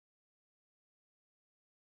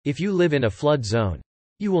If you live in a flood zone,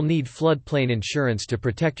 you will need floodplain insurance to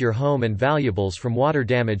protect your home and valuables from water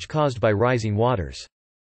damage caused by rising waters.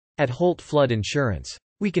 At Holt Flood Insurance,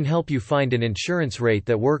 we can help you find an insurance rate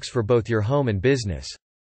that works for both your home and business.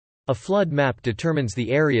 A flood map determines the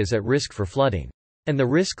areas at risk for flooding, and the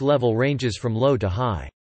risk level ranges from low to high.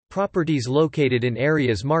 Properties located in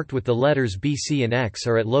areas marked with the letters B, C, and X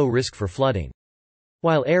are at low risk for flooding,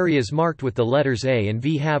 while areas marked with the letters A and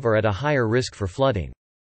V are at a higher risk for flooding.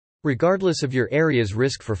 Regardless of your area's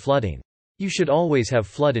risk for flooding, you should always have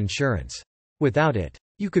flood insurance. Without it,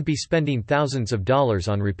 you could be spending thousands of dollars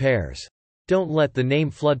on repairs. Don't let the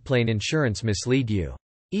name floodplain insurance mislead you.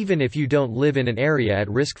 Even if you don't live in an area at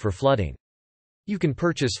risk for flooding, you can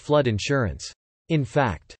purchase flood insurance. In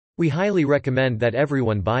fact, we highly recommend that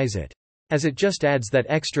everyone buys it, as it just adds that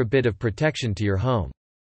extra bit of protection to your home,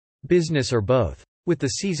 business, or both. With the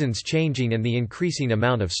seasons changing and the increasing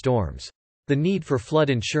amount of storms, the need for flood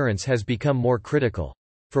insurance has become more critical.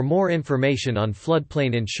 For more information on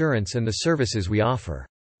floodplain insurance and the services we offer,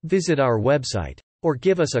 visit our website or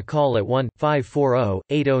give us a call at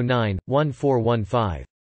 1-540-809-1415.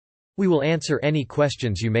 We will answer any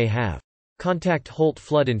questions you may have. Contact Holt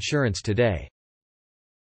Flood Insurance today.